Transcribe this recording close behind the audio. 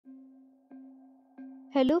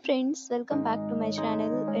Hello friends, welcome back to my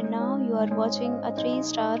channel and now you are watching a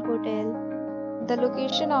 3-star hotel. The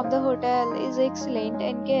location of the hotel is excellent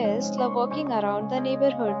and guests love walking around the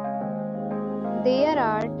neighborhood. There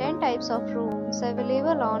are 10 types of rooms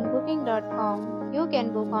available on booking.com. You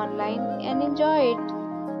can book online and enjoy it.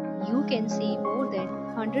 You can see more than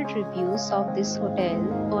 100 reviews of this hotel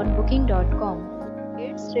on booking.com.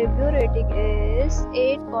 Its review rating is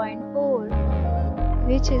 8.4,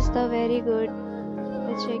 which is the very good.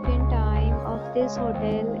 The check-in time of this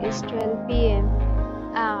hotel is 12 p.m.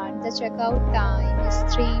 and the checkout time is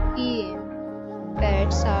 3 p.m.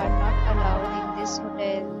 Pets are not allowed in this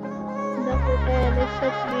hotel. The hotel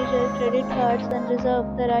accepts major credit cards and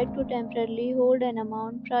reserves the right to temporarily hold an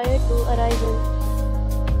amount prior to arrival.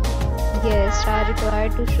 Guests are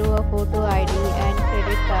required to show a photo ID and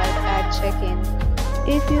credit card at check-in.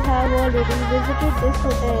 If you have already visited this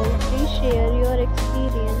hotel, please share your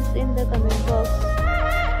experience in the comment box.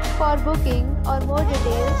 For booking or more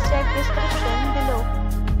details, check description below.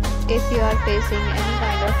 If you are facing any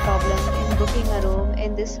kind of problem in booking a room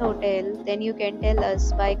in this hotel, then you can tell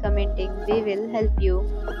us by commenting. We will help you.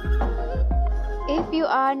 If you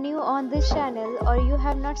are new on this channel or you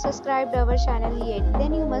have not subscribed our channel yet,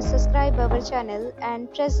 then you must subscribe our channel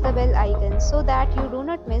and press the bell icon so that you do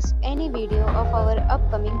not miss any video of our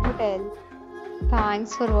upcoming hotel.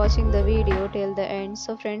 Thanks for watching the video till the end.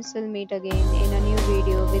 So friends, will meet again in a new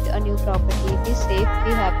video with a new property. Be safe,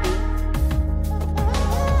 be happy.